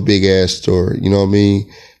just one big ass story. You know what I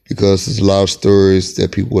mean? Because there's a lot of stories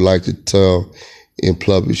that people would like to tell and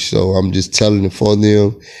publish. So I'm just telling it for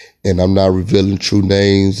them, and I'm not revealing true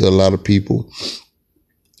names of a lot of people.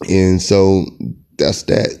 And so that's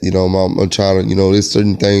that. You know, I'm trying to, you know, there's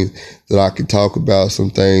certain things that I can talk about,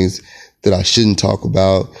 some things that I shouldn't talk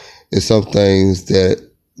about, and some things that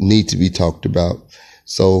need to be talked about.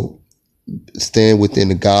 So stand within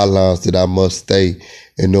the guidelines that I must stay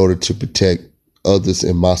in order to protect others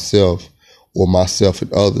and myself, or myself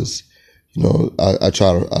and others. You know, I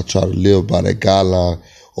try to live by that guideline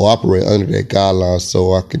or operate under that guideline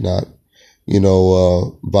so I cannot,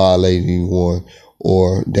 violate anyone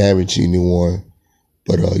or damage anyone.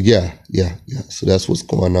 But, yeah. So that's what's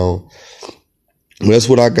going on. That's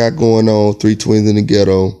what I got going on. Three Twins in the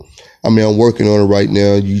Ghetto. I mean, I'm working on it right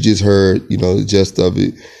now. You just heard, the gist of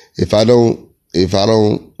it. If I don't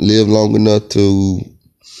live long enough to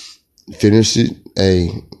finish it, hey,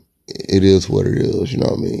 it is what it is. You know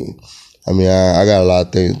what I mean? I got a lot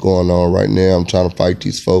of things going on right now. I'm trying to fight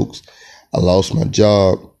these folks. I lost my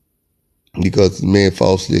job because the man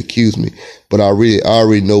falsely accused me, but I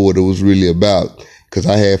already know what it was really about because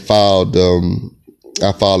I had filed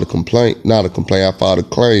a complaint, not a complaint. I filed a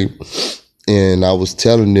claim, and I was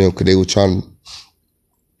telling them because they were trying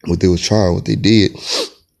what they did.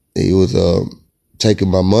 They was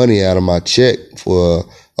taking my money out of my check on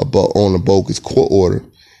a bogus court order.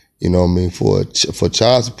 You know what I mean, for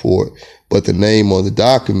child support. But the name on the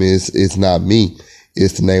document is not me.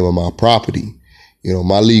 It's the name of my property. You know,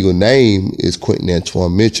 my legal name is Quentin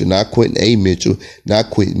Antoine Mitchell, not Quentin A. Mitchell,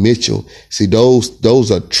 not Quentin Mitchell. See,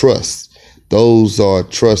 those are trusts. Those are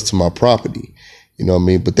trusts to my property. You know what I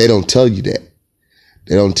mean? But they don't tell you that.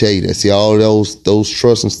 They don't tell you that. See, all those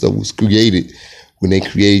trusts and stuff was created when they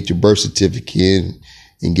created your birth certificate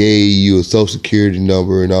and gave you a social security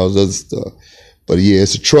number and all this other stuff. But yeah,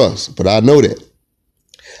 it's a trust. But I know that.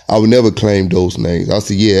 I would never claim those names. I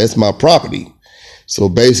say, yeah, it's my property. So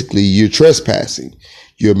basically, you're trespassing.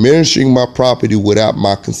 You're administering my property without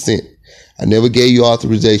my consent. I never gave you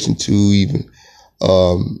authorization to even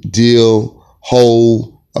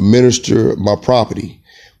administer my property.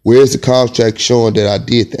 Where's the contract showing that I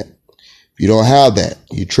did that? If you don't have that,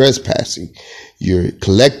 you're trespassing. You're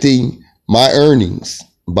collecting my earnings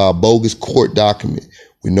by a bogus court document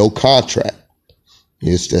with no contract.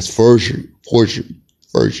 That's forgery,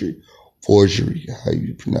 forgery, how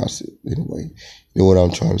you pronounce it. Anyway, you know what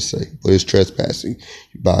I'm trying to say. But it's trespassing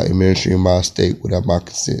by administering my estate without my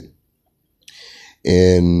consent.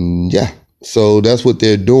 And yeah, so that's what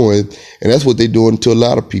they're doing. And that's what they're doing to a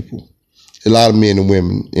lot of people, a lot of men and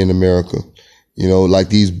women in America. You know, like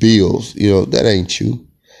these bills, you know, that ain't you.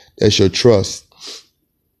 That's your trust.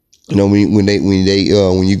 You know,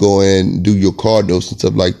 when you go and do your car notes and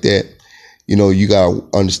stuff like that, you know, you gotta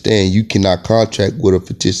understand you cannot contract with a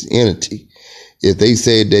fictitious entity. If they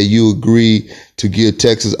say that you agree to give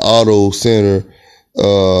Texas Auto Center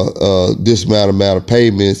this amount of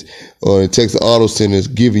payments, or the Texas Auto Center is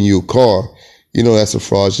giving you a car, you know that's a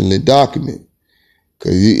fraudulent document.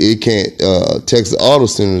 Cause it can't, Texas Auto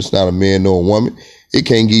Center is not a man nor a woman. It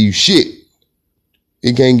can't give you shit.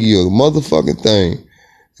 It can't give you a motherfucking thing.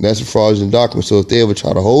 And that's a fraudulent document. So if they ever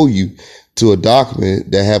try to hold you to a document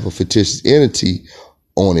that have a fictitious entity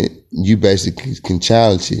on it, you basically can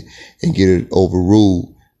challenge it and get it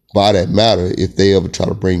overruled by that matter if they ever try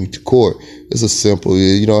to bring you to court. It's a simple,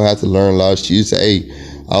 you don't have to learn a lot of shit. You say, hey,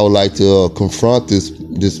 I would like to confront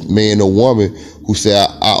this man or woman who said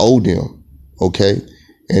I owe them. Okay?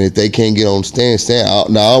 And if they can't get on the stand out.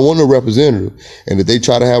 Now I want a representative. And if they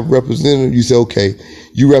try to have a representative, you say, okay,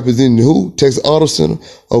 you representing who? Texas Auto Center?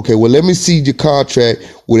 Okay, well, let me see your contract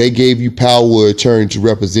where they gave you power of attorney to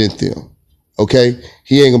represent them. Okay?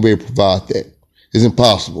 He ain't gonna be able to provide that. It's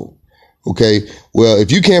impossible. Okay? Well, if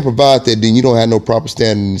you can't provide that, then you don't have no proper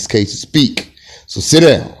standing in this case to speak. So sit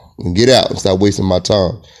down and get out and stop wasting my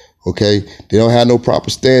time. Okay? They don't have no proper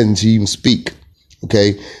standing to even speak.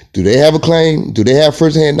 Okay? Do they have a claim? Do they have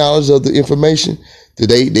first-hand knowledge of the information that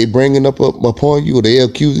they bringing up upon you or they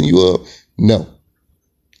accusing you of? No.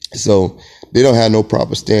 So they don't have no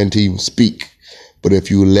proper stand to even speak. But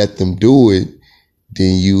if you let them do it,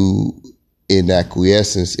 then you in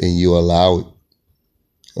acquiescence and you allow it.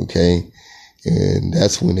 Okay? And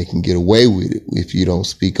that's when they can get away with it if you don't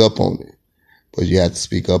speak up on it. But you have to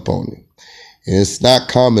speak up on it. And it's not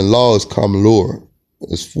common law, it's common law.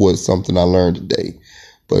 It's something I learned today.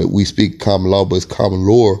 But we speak common law, but it's common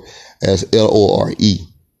law as LORE.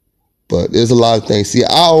 But there's a lot of things. See,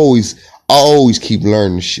 I always keep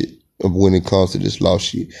learning shit when it comes to this law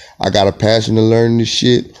shit. I got a passion to learn this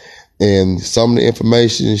shit, and some of the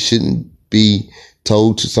information shouldn't be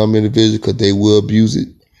told to some individuals because they will abuse it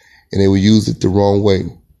and they will use it the wrong way.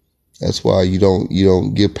 That's why you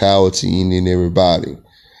don't give power to any and everybody.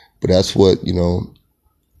 But that's what, you know,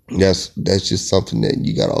 that's just something that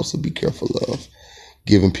you got to also be careful of.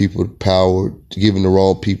 Giving people power, giving the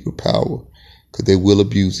wrong people power, because they will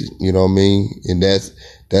abuse it. You know what I mean? And that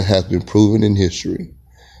has been proven in history.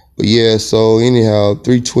 But yeah, so anyhow,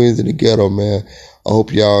 3 twins in the ghetto, man. I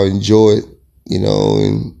hope y'all enjoy it, you know,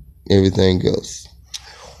 and everything else.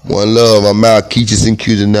 One love. I'm out. Keachis and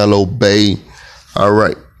Cusinello Bay. All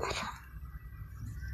right.